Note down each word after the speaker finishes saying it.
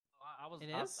It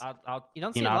is? I'll You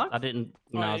don't see it locked? I didn't.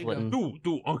 I was letting. Dude,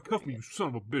 uncuff me, you son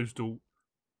of a bitch, dude.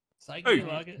 Psych, Hey,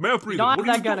 man, You don't have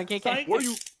that gun, okay? What are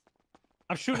you?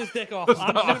 I'm shooting his dick off.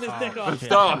 Stop. I'm shooting his dick off.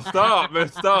 Stop, man,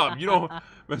 stop. You don't,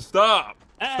 man, stop.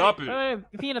 Hey, Stop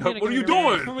it. Peanut, What are you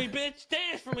Dance doing? for me, bitch.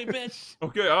 Dance for me, bitch.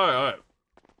 Okay, all right.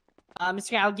 Mr.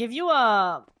 K, I'll give you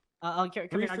a... I'll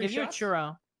give you a shots?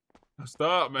 churro.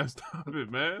 Stop, man, stop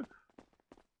it, man.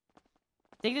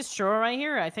 Take this churro right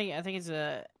here. I think it's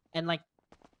a... And, like,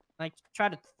 try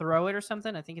to throw it or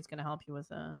something. I think it's going to help you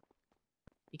with...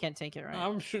 You can't take it, right?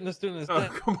 I'm shooting this dude in his Oh,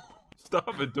 dick. come on,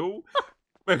 stop it, dude.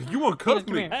 Man, you uncuffed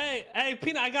me. Hey,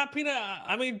 Peanut, I got Peanut.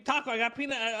 Taco, I got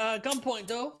Peanut at gunpoint,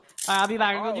 dude. Alright, I'll be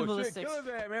back. I'll go do shit, ballistics. kill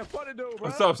his ass, man. Funny dude, bro.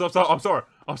 Stop. I'm sorry,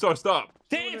 stop.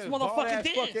 Dance, motherfucker,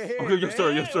 dance. Okay, yes,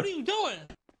 sir, yes, sir. What are you doing?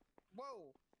 Whoa.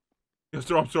 Yes,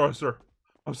 sir, I'm sorry, sir.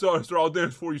 I'm sorry, sir. I'll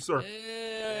dance for you, sir.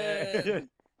 Yeah.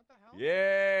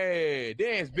 Yeah,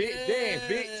 dance, bitch, dance,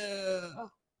 bitch.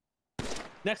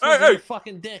 Next one's in your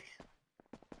fucking dick.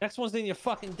 Next one's in your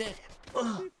fucking dick.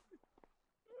 Oh,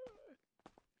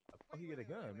 you get a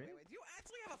gun, man. Do you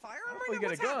actually have a firearm? Oh, you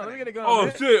get a gun. Let me get a gun. Oh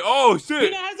man. shit! Oh shit!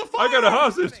 Peanut has a firearm. I got a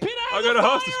hostage. Peanut has I got a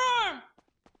hostage. firearm.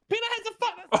 Peanut has a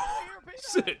firearm. Oh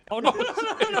shit! Oh no!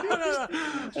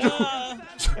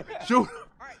 Shoot!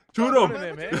 Shoot him!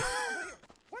 There, man.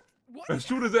 What?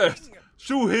 Shoot his ass!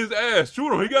 Shoot his ass!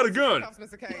 Shoot him! He got a gun.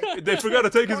 Mr. K. They forgot to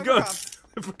take his gun.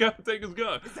 They forgot to take his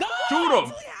gun. Shoot him!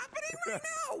 What's happening right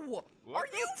now? What Are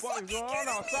you the fuck fucking is going on kidding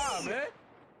outside, me? man?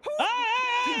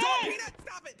 Hey! Don't, Peanut,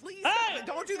 stop it, please. Stop it.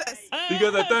 Don't do this. He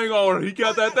got that thing on him. He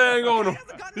got that thing on him.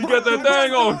 He got that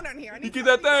thing on him. He get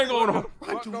that thing on him.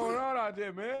 What's going on out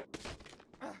there, man?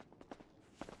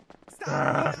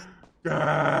 Stop.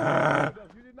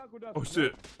 Oh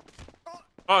shit!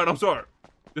 All right, I'm sorry.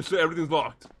 This shit, everything's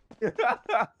locked. Get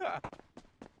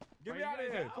me out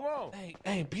of here. Come on.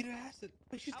 Hey, Peter has it.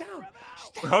 Wait, she's down.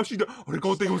 How's she? Oh, they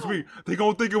gonna think it was me. They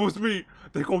gonna think it was me.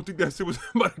 They gonna think that shit was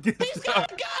somebody. He's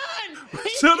got a gun.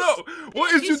 Shut up!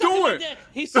 What is you doing?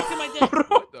 He's sucking my dick.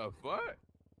 What the fuck?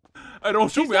 Hey,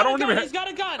 don't shoot me. I don't even. He's got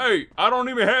a gun. Hey, I don't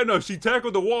even have no. She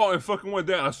tackled the wall and fucking went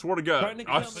down. I swear to God. Trying to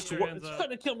I kill me. swear. It's trying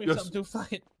to kill me. Yes. Something too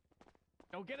fucking.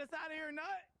 Don't get us out of here, nut.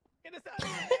 Get us out of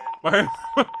here. My hand,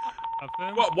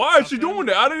 why is she doing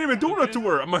that? I didn't even do nothing to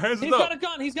her. My hands is He's up. got a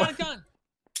gun. He's got a gun.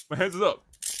 My hands is up.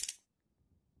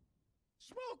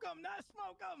 Smoke him, not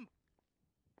smoke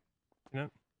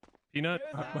him. Peanut.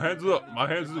 My hands is up. My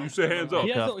hands is up. You say hands up.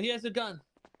 He has a gun.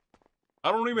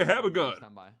 I don't even have a gun.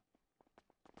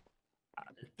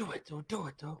 Do it, dude.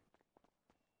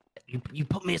 You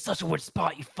put me in such a weird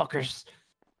spot, you fuckers.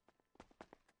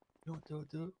 Do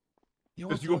it. You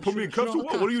gonna put me in cuffs or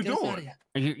what? What are you doing?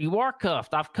 You are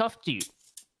cuffed. I've cuffed you.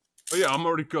 Oh yeah, I'm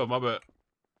already cuffed. My bad.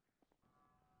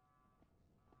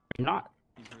 You're not.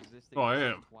 Oh, I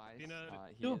am.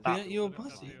 You a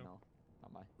pussy.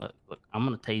 Look, I'm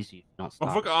gonna tase you. If you don't stop.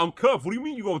 Motherfucker, I'm cuffed. What do you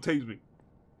mean you gonna tase me?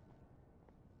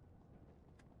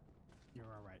 You're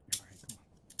all right.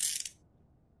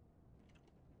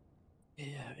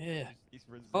 Yeah.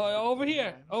 Oh, over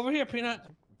here, Peanut.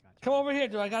 Come over here,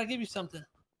 dude. I gotta give you something.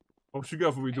 What you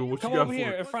got for me, dude? What you Come got over for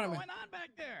here me? in front of me. What's going on back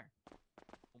there?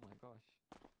 Oh my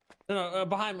gosh. No,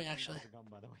 behind me actually.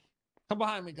 Come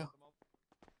behind me, dude.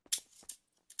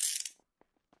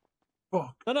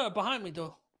 Fuck. No, behind me,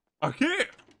 dude. I can't.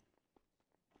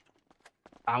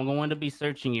 I'm going to be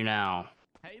searching you now.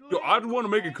 Yo, I just want to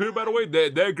make it clear, by the way,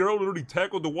 that girl literally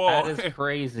tackled the wall. That is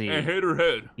crazy. And hit her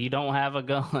head. You don't have a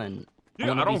gun. Yeah,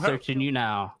 I'm I gonna don't be searching you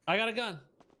now. I got a gun.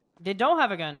 They don't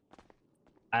have a gun.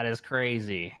 That is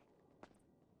crazy.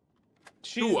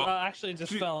 She actually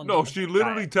just fell on. No, she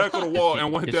literally tackled the wall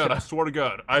and went down. I swear to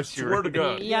God. I swear to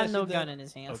God. He had no gun in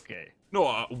his hands. Okay. No,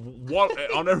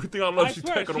 on everything I love, she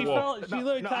swear, tackled the wall. She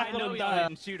literally I tackled know him y'all down.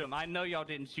 didn't shoot him. I know y'all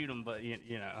didn't shoot him, but you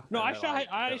know. No, I shot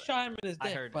him in his I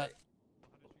dick, heard but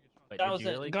But that did was you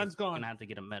it. really? Gun's 'Cause you're gone. gonna have to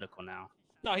get a medical now.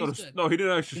 No, he's good. No, he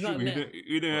didn't actually He's shoot not me. dead.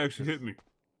 He didn't actually hit me.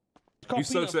 It's called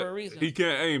He Peanut sucks for a at. reason. He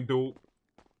can't aim, dude.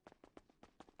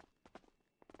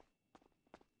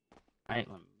 Alright,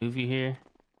 let me move you here.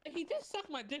 He did suck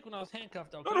my dick when I was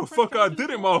handcuffed, though. No, the fuck I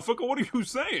didn't, motherfucker. What are you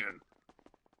saying?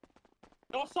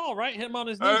 Y'all saw, right? Him on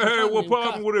his knees. Hey, in front hey, of what me,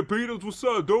 problem cuffed. with it, Peters? What's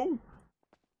up, dude?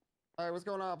 Hey, what's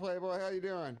going on, Playboy? How you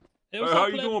doing? Hey, Hey, what's how up,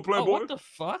 you Playboy? doing, Playboy? Oh, what the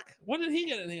fuck? When did he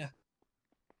get in here?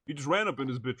 He just ran up in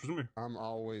this bitch with me. I'm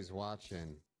always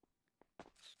watching.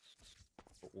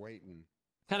 Waiting.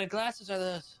 What kind of glasses are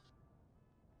those?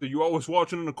 So you always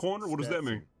watching in the corner? What does that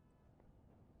mean?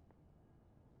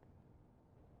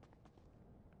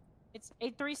 It's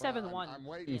 8371. I'm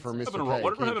waiting It's- for Whatever Mr. happened to K.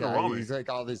 whatever happened to Rami? He's like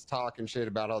all this talking shit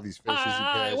about all these fishes he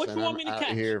Alright, catch. what you and want I'm me to out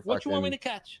catch? here What you want me to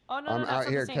fucking- catch? Oh no, I'm no, that's out not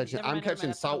the here same. catching. Never I'm mind, never catching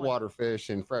mind, that's not the one. saltwater fish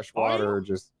and Are freshwater. you?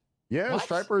 Just yeah, What?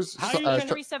 stripers. How you catch-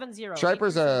 8370.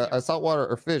 Striper's a saltwater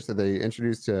or fish that they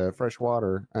introduced to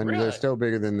freshwater, and Really? they're still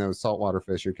bigger than those saltwater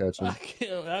fish you're catching.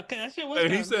 Okay, that shit was Hey, he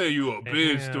kinda said big. you a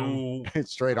bitch, Damn. dude.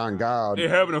 It's straight on God. They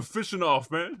having a fishing off,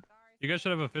 man. You guys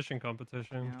should have a fishing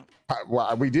competition.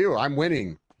 Well, we do. I'm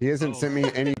winning. He hasn't Oh. sent me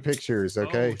any pictures.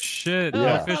 Okay. Oh shit!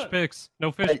 Yeah. No fish pics.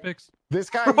 No fish Hey. pics. This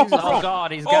guy uses. Oh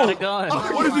God, he's got a gun.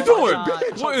 Oh, what is he my doing?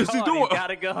 God. What is he God, doing? He's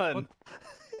got a gun.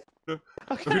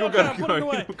 If you don't got a put gun, it you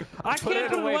away. don't got- I Put can't it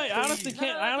put it away, away. I honestly please.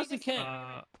 can't. I honestly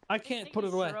can't. I can't put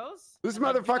it away. This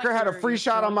motherfucker had a free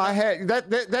shot on my head.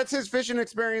 That's his fishing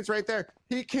experience right there.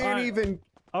 He can't Alright. even.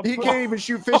 I'll He put- can't even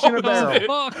shoot fish in a Oh, barrel. shit.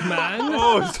 Fuck, man.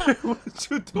 Oh shit! What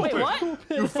you doing? Wait, what?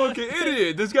 You fucking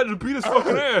idiot! This guy just beat his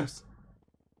fucking ass.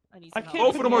 I need I some can't help.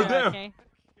 Both of them are Yeah, down. okay.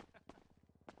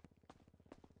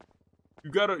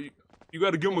 You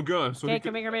gotta give him a gun. So Okay, he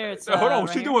can... come here. It's, Hey, hold on, right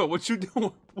what's she here. doing? What you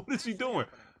doing? What is she doing?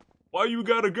 Why you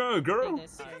got a gun, Take girl?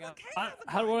 this, here you go.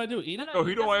 How do I do? Eat it? No,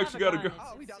 he don't doesn't actually have got a gun.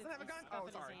 It's- Oh, he it's- doesn't have a it's gun? stuff Oh, in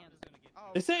his sorry.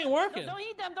 hand. This ain't working. Don't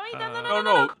eat them. Don't eat them. No, No, no,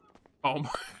 no, no. Oh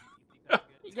my.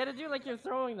 You gotta do like you're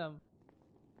throwing them.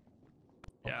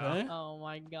 Yeah. Okay. Oh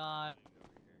my god.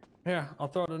 Here, I'll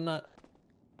throw the nut.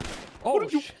 Oh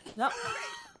shit! No.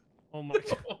 Oh my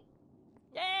god.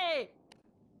 Yay!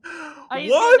 Oh, he's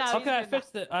good What? now, he's Okay, I good now.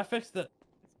 fixed it. I fixed it.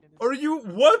 Are you?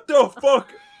 What the fuck?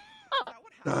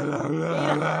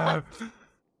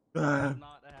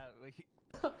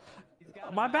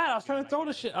 My bad. I was trying to throw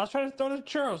the shit. I was trying to throw the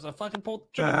churros. I fucking pulled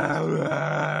the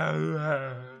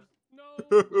churros.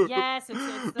 Yes, it's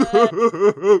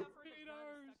the.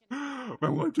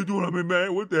 Man, what you doing? I mean,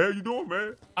 man, what the hell you doing,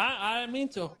 man? I didn't mean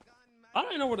to. I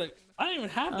don't even know what I didn't even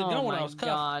have the Oh gun when I my was cuffed.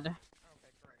 god.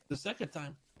 The second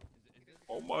time.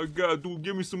 Oh my god, dude,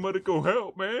 give me some medical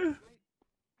help, man.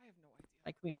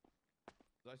 Like we.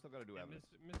 I still gotta do evidence.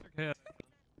 Mr. K.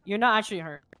 You're not actually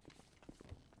hurt.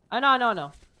 Oh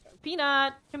no.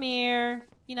 Peanut, come here.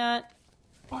 Peanut.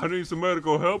 I need some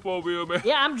medical help over here, man.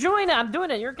 Yeah, I'm doing it. I'm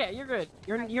doing it. You're okay. You're good.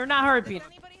 You're not hurt, Peanut.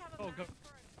 Oh god.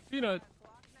 Peanut.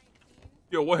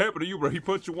 Yo, what happened to you, bro? He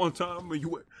punched you one time, and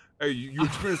you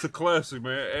experienced a classic,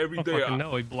 man. Every I day, fucking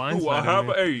know. He blindsided dude, I hop,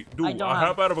 me. hey, dude, I don't I have-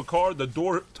 hop out of a car, the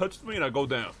door touches me, and I go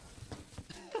down.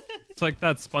 It's like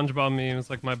that SpongeBob meme. It's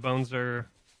like my bones are.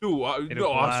 Dude, of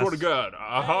no, I swear to glass. God,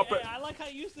 I hop Hey, at. I like how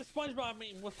you used the SpongeBob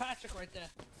meme with Patrick right there.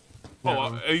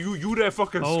 Oh, hey, you that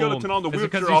fucking Oh, skeleton on the is it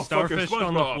wheelchair because off he's fucking starfished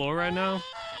on the SpongeBob. floor right now?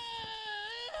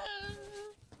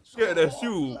 Yeah, that's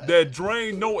you. That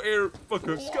drain, no air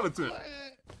fucking skeleton.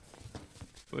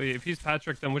 Wait, if he's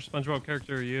Patrick, then which SpongeBob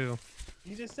character are you?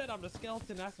 You just said I'm the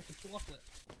skeleton asking for chocolate.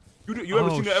 You ever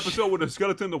Oh, seen the shit. episode with the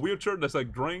skeleton in the wheelchair that's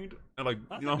like drained and like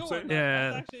That's you know a what I'm good saying? one, though.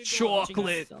 Yeah. That's actually a good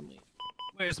one. Chocolate.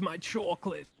 Where's my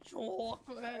chocolate?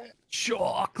 Chocolate.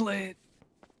 Chocolate.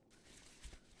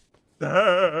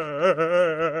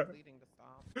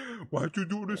 Why'd you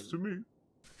do this to me?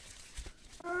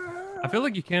 I feel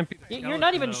like you can't be. the You're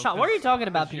not even skeleton, though, shot. What are you 'cause- talking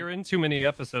about, 'cause You're Peanut? in too many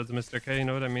episodes, Mr. K. You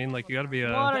know what I mean? Like you gotta be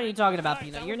a. What are you talking about, Alright,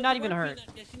 Peanut? that You're was not the even one, hurt.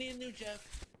 Peanut. Yes, you need a new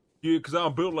Jeff. Yeah, cause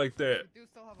I'm built like that.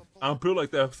 I'm built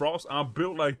like that, Frost. I'm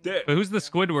built like that. But who's the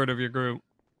Squidward of your group?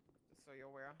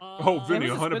 Oh, Vinny,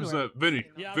 who's the 100%. Vinny,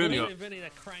 Yeah, Vinny, Vinny,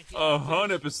 that cranky.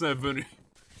 100% Vinny.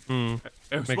 Hmm.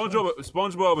 And Makes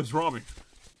SpongeBob is Rami.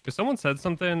 If someone said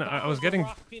something, I was getting.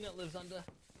 Rock Peanut lives under.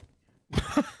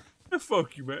 Man,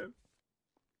 fuck you, man.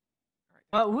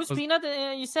 Who's Was- Peanut?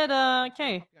 You said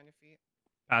K in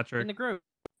Patrick. the group.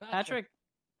 Patrick.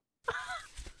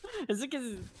 Is it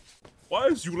because? Why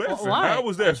is you laughing? Why? How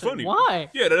was that funny? Why?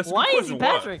 Yeah, that's a Why good is he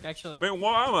question. Patrick? Actually. Why? Man,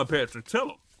 why am I Patrick? Tell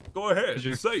him. Go ahead. Is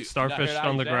your Just say it. starfish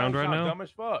on the ground right now? Dumb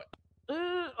as fuck.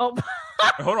 Oh.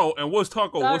 Hold on. And what's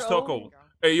Taco? What's Taco. Taco?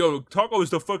 Hey, yo, Taco is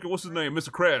the fucking, what's his name? Mr.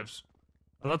 Krabs.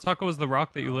 I thought Taco was the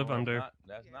rock that you live No, under.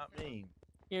 That's not me.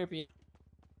 Here, Pete.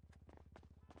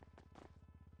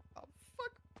 Oh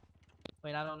fuck.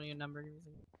 Wait, I don't know your number.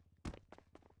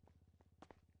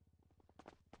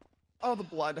 Oh, the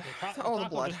blood. Oh, the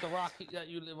blood. Just the rock that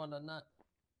you live under, not.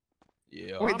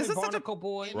 Yeah. Wait, this is such a Barnacle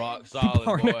boy. Rock solid,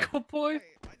 boy. Barnacle boy. I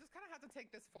just kind of have to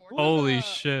take this forward. Holy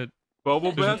shit! Bubble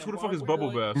Is Bass? it- Who the fuck is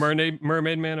Bubble Bass?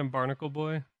 Mermaid Man and Barnacle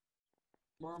Boy.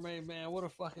 Mermaid man, what a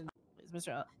fucking. It's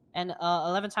Mr. And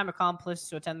 11-time accomplice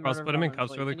to attend the Ross, murder put of him in an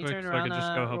cuffs employee. really Can you quick turn so I could around,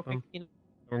 just go real help quick? him. You know-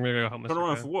 We're gonna go help Mr. Turn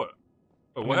around K. for what?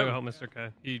 I'm What gonna go happened? help Mr. K.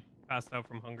 He passed out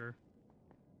from hunger.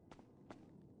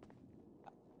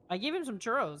 I gave him some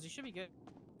churros. He should be good.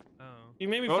 Oh. You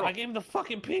made me. Oh. I gave him the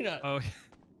fucking peanut. Oh.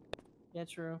 Yeah,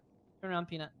 true. Turn around,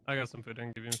 Peanut. I got some food I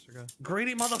can give you, Mr. K.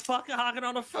 Greedy motherfucker hogging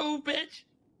on the food, bitch.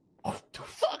 Oh,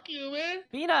 fuck you, man.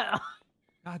 Peanut.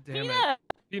 God damn it. Peanut.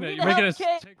 Peanut, need you're making help, us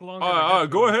kid. take longer. All to right, get all right,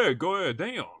 go food. ahead, go ahead.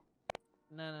 Damn.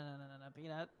 No,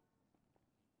 Peanut.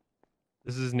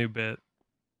 This is his new bit.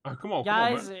 All right, come on,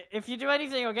 Guys, come on, man. if you do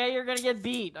anything, okay, you're gonna get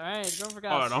beat. All right, don't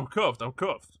forget. All right, I'm cuffed. I'm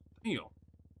cuffed. Damn.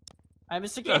 I'm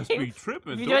Mr. That's K. be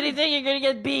tripping. If you dude. do anything, you're gonna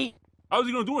get beat. How's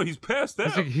he gonna do it? He's passed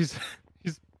out. He's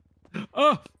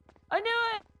oh. I knew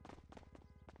it.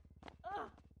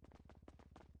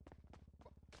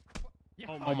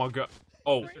 Oh my god.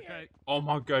 Oh. Mr. K. Oh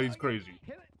my god, he's crazy.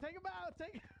 Hit it. Take him out.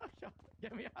 Take it out.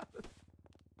 Get me out.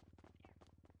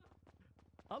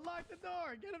 Unlock the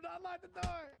door. Get him to unlock the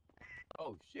door.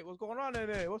 Oh shit, what's going on in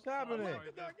there? What's happening? Unlock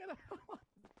the door. Get him.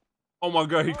 Oh my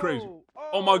god, he crazy.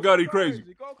 Oh my god, he crazy.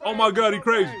 Oh my god, he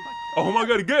crazy. Oh my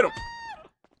god, he get him.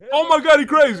 Oh my god, he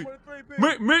crazy.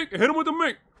 Mink, hit him with the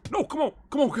mink. No, come on,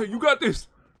 okay, you got this.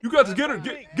 You got this. Get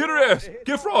her ass.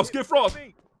 Get Frost.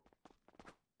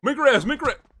 Mink her ass. Mink,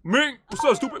 what's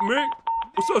up, stupid? Mink,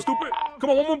 what's up, stupid? Come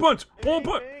on, one more punch.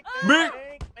 Mink.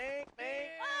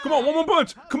 Come on, one more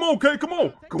punch. Come on, K, come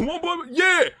on, boy.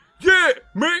 Yeah,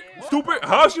 Mink, stupid.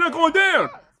 How's she not going down?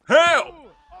 Hell.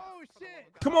 Oh shit.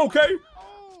 Come on, K.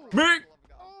 Oh. Mink.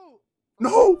 Oh.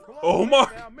 No. Oh my.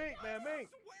 Mink.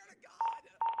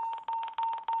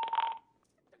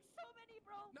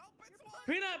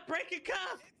 Peanut, break your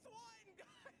cuff.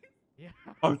 Yeah.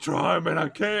 I'm trying, man. I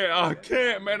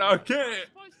can't, man. I can't.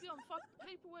 Supposed to be on fucking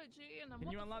paperwork duty and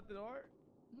Can you unlock the door?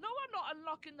 No, I'm not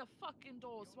unlocking the fucking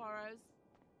door, Suarez.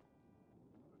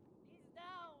 He's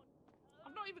down.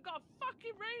 I've not even got a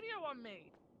fucking radio on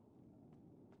me.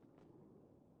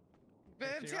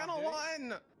 Man, channel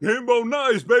 1. Kimbo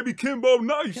nice, baby. Kimbo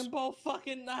nice. Kimbo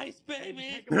fucking nice,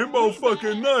 baby. Kimbo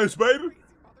fucking nice, baby.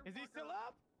 Is he still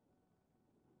up?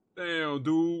 Damn,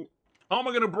 dude. How am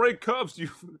I gonna break cuffs?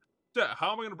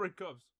 How am I gonna break cuffs?